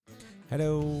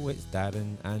Hello, it's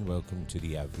Darren and welcome to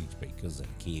the Average Bikers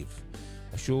Cave,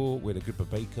 a show where a group of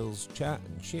bikers chat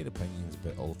and share opinions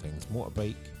about all things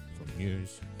motorbike, from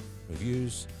news,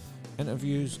 reviews,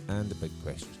 interviews and the big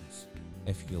questions.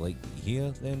 If you like what you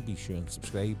hear, then be sure and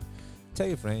subscribe, tell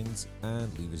your friends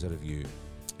and leave us a review.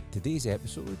 Today's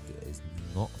episode is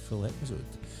not a full episode,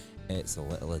 it's a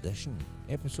little addition,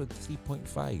 episode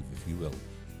 3.5 if you will.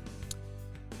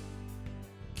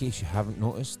 In case you haven't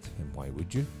noticed, and why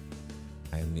would you?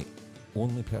 I am the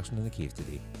only person in the cave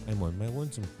today. I'm on my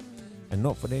lonesome. And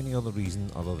not for any other reason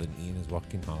other than Ian is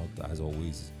working hard as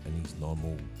always in his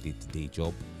normal day-to-day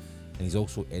job. And he's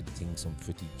also editing some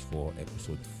footage for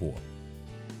episode 4.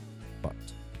 But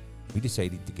we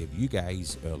decided to give you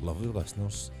guys, our lovely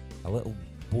listeners, a little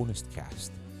bonus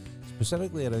cast.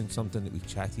 Specifically around something that we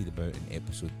chatted about in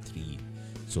episode 3.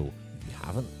 So if you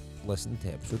haven't listened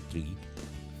to episode 3,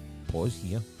 pause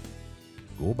here,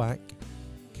 go back,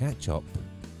 catch up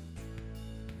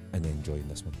and then join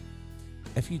this one.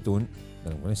 If you don't,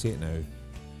 then I'm going to say it now,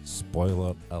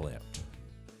 spoiler alert.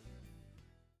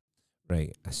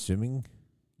 Right, assuming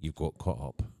you've got caught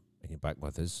up and you're back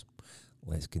with us,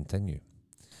 let's continue.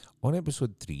 On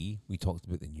episode 3 we talked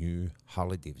about the new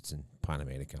Harley Davidson Pan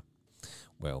America.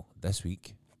 Well, this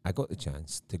week I got the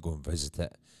chance to go and visit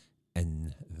it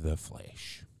in the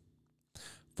flesh.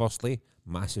 Firstly,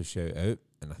 massive shout out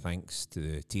and a thanks to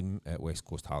the team at West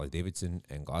Coast Harley Davidson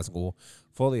in Glasgow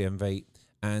for the invite,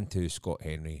 and to Scott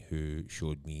Henry who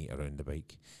showed me around the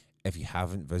bike. If you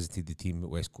haven't visited the team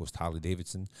at West Coast Harley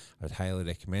Davidson, I would highly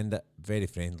recommend it. Very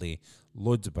friendly,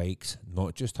 loads of bikes,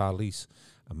 not just Harleys,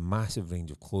 a massive range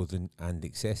of clothing and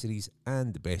accessories,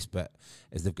 and the best bit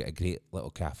is they've got a great little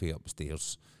cafe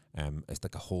upstairs. It's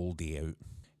like a whole day out.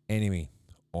 Anyway,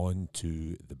 on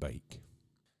to the bike.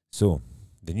 So,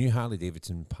 the new Harley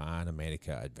Davidson Pan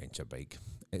America adventure bike.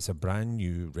 It's a brand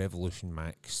new Revolution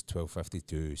Max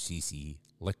 1252cc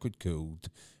liquid cooled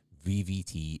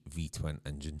VVT V-twin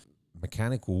engine.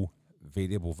 Mechanical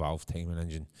variable valve timing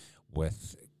engine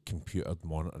with computered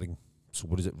monitoring. So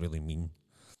what does it really mean?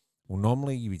 Well,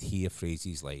 normally you would hear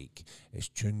phrases like it's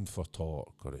tuned for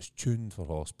torque or it's tuned for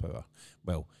horsepower.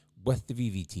 Well, with the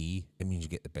VVT, it means you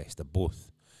get the best of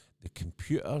both. The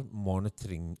computer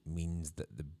monitoring means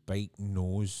that the bike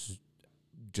knows,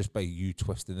 just by you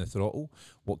twisting the throttle,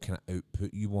 what kind of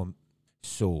output you want.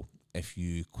 So if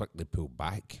you quickly pull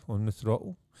back on the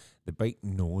throttle, the bike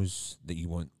knows that you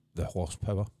want the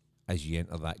horsepower as you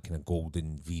enter that kind of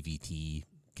golden VVT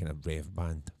kind of rev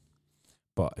band.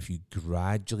 But if you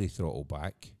gradually throttle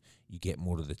back, you get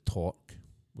more of the torque,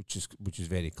 which is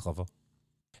very clever.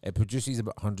 It produces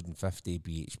about 150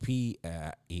 bhp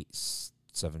at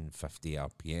 750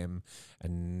 RPM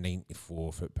and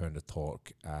 94 foot-pound of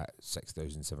torque at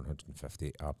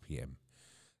 6,750 RPM.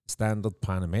 Standard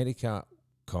Pan America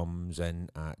comes in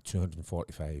at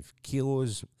 245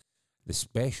 kilos. The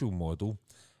special model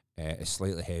is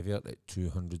slightly heavier at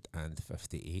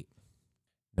 258.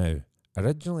 Now,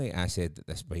 originally I said that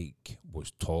this bike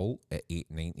was tall at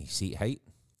 890 seat height.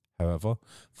 However,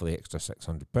 for the extra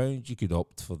 £600, you could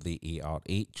opt for the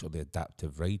ARH, or the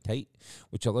adaptive ride height,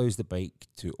 which allows the bike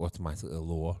to automatically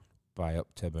lower by up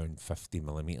to around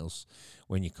 50mm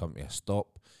when you come to a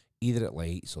stop, either at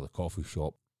lights or the coffee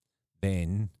shop.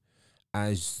 Then,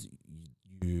 as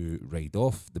you ride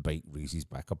off, the bike raises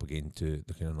back up again to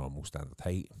the kind of normal standard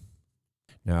height.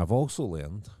 Now, I've also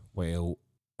learned, while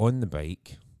on the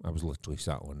bike, I was literally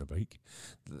sat on the bike,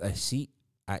 that the seat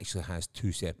actually has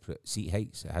two separate seat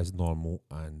heights. It has normal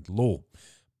and low,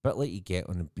 bit like you get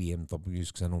on the BMWs,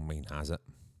 because I know mine has it.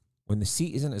 When the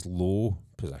seat is in its low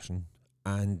position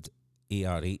and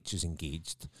ARH is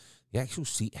engaged, the actual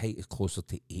seat height is closer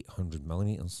to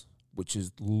 800mm, which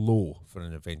is low for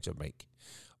an adventure bike,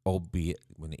 albeit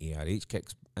when the ARH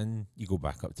kicks in, you go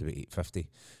back up to about 850,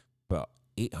 but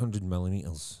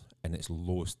 800mm in its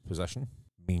lowest position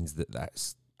means that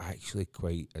that's actually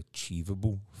quite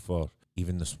achievable for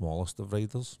even the smallest of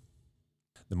riders.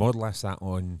 The model I sat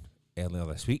on earlier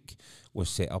this week was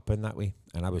set up in that way,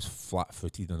 and I was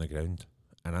flat-footed on the ground,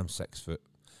 and I'm 6 foot,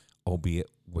 albeit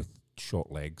with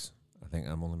short legs. I think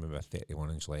I'm only maybe a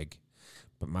 31-inch leg,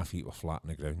 but my feet were flat on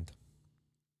the ground.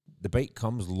 The bike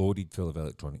comes loaded full of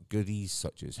electronic goodies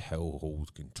such as hill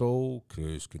hold control,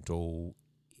 cruise control,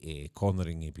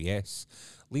 cornering ABS,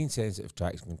 lean sensitive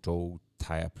traction control,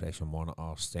 tyre pressure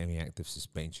monitor, semi-active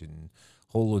suspension,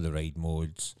 whole load of ride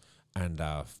modes, and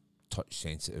a touch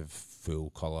sensitive full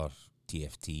colour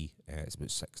TFT. It's about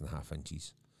 6.5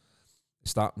 inches. The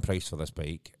starting price for this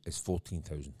bike is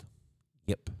 14,000.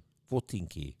 Yep,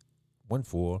 14k,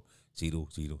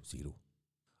 14000.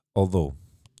 Although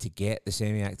To get the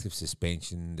semi-active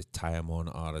suspension, the tyre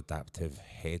monitor, adaptive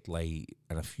headlight,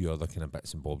 and a few other kind of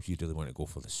bits and bobs, you really want to go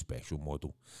for the special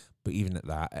model. But even at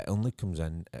that, it only comes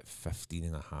in at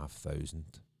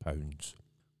 £15,500.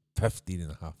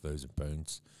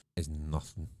 £15,500 is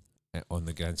nothing on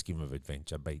the grand scheme of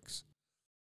adventure bikes.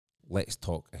 Let's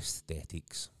talk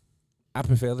aesthetics. I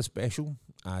prefer the special,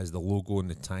 as the logo on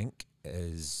the tank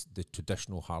is the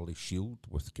traditional Harley shield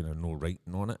with kind of no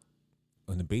writing on it.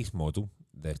 On the base model,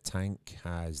 the tank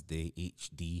has the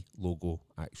HD logo,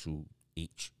 actual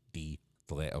HD,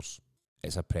 the letters.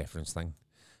 It's a preference thing.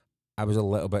 I was a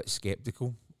little bit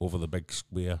sceptical over the big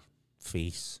square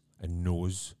face and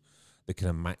nose. The kind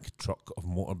of Mack truck of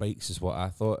motorbikes is what I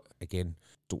thought. Again,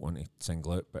 don't want to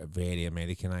single out, but very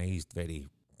Americanized, very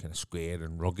kind of square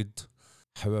and rugged.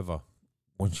 However,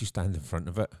 once you stand in front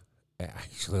of it, it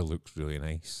actually looks really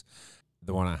nice.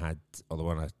 The one I had, or the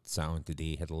one I sat on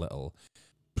today, had a little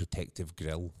protective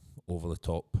grille over the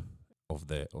top of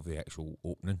the actual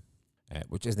opening,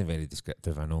 which isn't very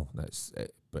descriptive, I know. That's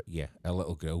it, but yeah, a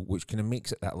little grille, which kind of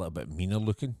makes it that little bit meaner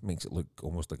looking, makes it look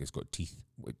almost like it's got teeth,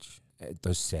 which it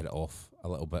does set it off a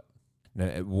little bit. Now,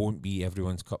 it won't be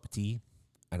everyone's cup of tea,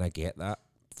 and I get that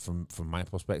from my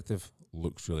perspective.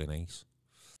 Looks really nice.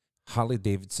 Harley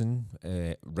Davidson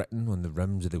written on the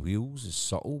rims of the wheels is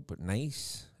subtle but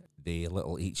nice. The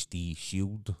little HD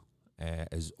shield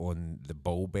is on the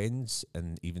ball bends,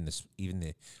 and even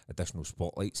the additional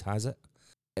spotlights has it.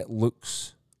 It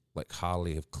looks like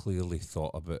Harley have clearly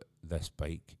thought about this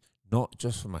bike, not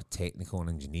just from a technical and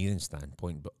engineering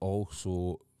standpoint, but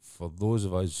also for those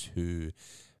of us who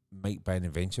might buy an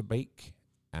adventure bike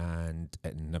and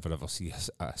never ever see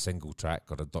a single track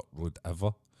or a dirt road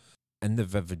ever. In the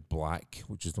vivid black,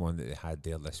 which is the one that they had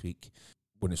there this week,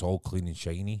 when it's all clean and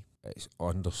shiny, it's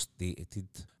understated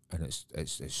and it's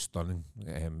stunning,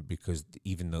 because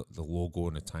even the logo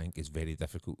on the tank is very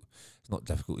difficult. It's not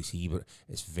difficult to see, but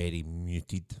it's very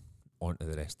muted onto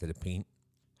the rest of the paint.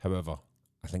 However,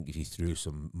 I think if you threw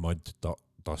some mud, dirt,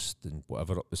 dust and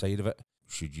whatever up the side of it,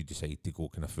 should you decide to go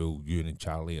kind of full Ewan and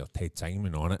Charlie or Ted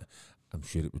Simon on it, I'm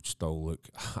sure it would still look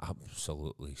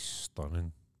absolutely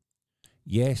stunning.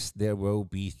 Yes, there will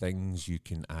be things you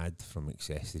can add from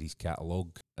accessories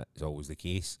catalogue. That's always the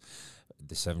case.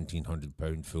 The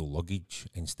 £1,700 full luggage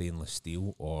in stainless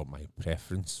steel, or my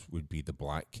preference would be the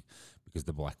black, because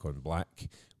the black on black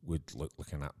would look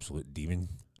like an absolute demon.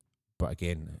 But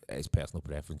again, it's personal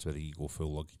preference whether you go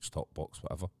full luggage, top box,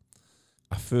 whatever.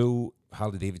 A full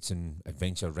Harley Davidson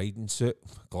adventure riding suit,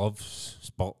 gloves,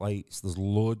 spotlights, there's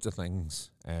loads of things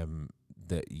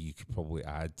that you could probably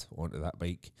add onto that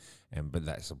bike, but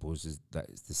that I suppose is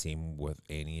the same with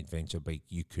any adventure bike.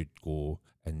 You could go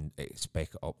and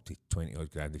spec it up to 20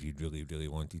 odd grand if you really, really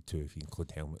wanted to, if you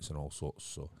include helmets and all sorts.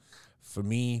 So for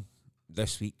me,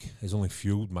 this week has only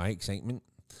fueled my excitement,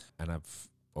 and I've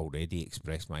already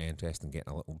expressed my interest in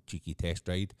getting a little cheeky test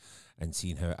ride and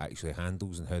seeing how it actually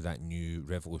handles and how that new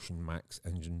Revolution Max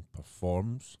engine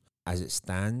performs. As it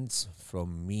stands,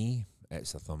 from me,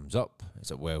 it's a thumbs up.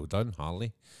 It's a well done,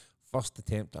 Harley. First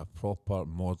attempt at a proper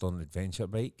modern adventure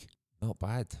bike. Not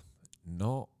bad.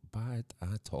 Not bad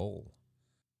at all.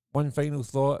 One final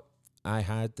thought I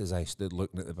had as I stood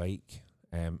looking at the bike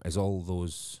is all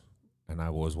those, and I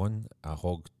was one, a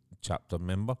Hog chapter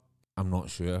member. I'm not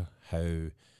sure how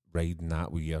riding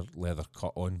that with your leather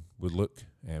cut on would look.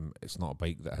 It's not a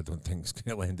bike that I don't think is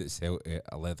going to lend itself to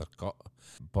a leather cut,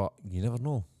 but you never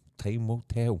know. Time will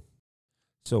tell.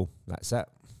 So that's it.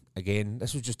 Again,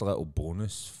 this was just a little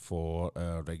bonus for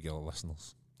our regular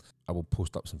listeners. I will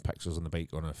post up some pictures on the bike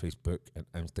on our Facebook and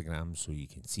Instagram so you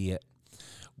can see it.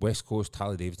 West Coast,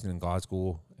 Harley Davidson in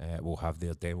Glasgow will have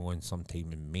their demo on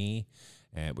sometime in May,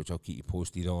 which I'll keep you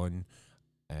posted on.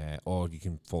 Or you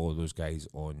can follow those guys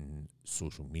on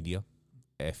social media.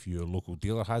 If your local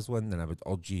dealer has one, then I would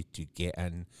urge you to get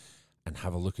in and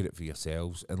have a look at it for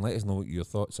yourselves and let us know what your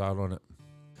thoughts are on it.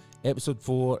 Episode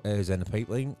 4 is in the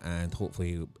pipeline, and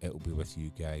hopefully it will be with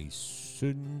you guys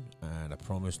soon, and I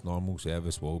promise normal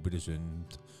service will be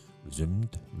resumed.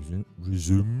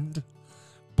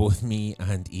 Both me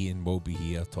and Ian will be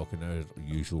here talking our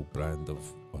usual brand of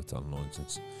utter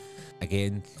nonsense.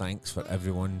 Again, thanks for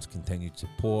everyone's continued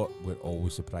support. We're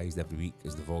always surprised every week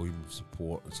as the volume of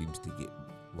support seems to get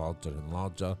larger and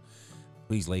larger.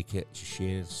 Please like it,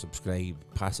 share, subscribe,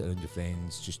 pass it on to your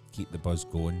friends, just keep the buzz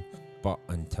going. But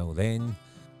until then,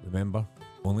 remember,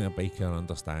 only a biker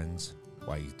understands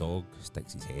why his dog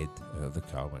sticks his head out of the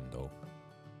car window.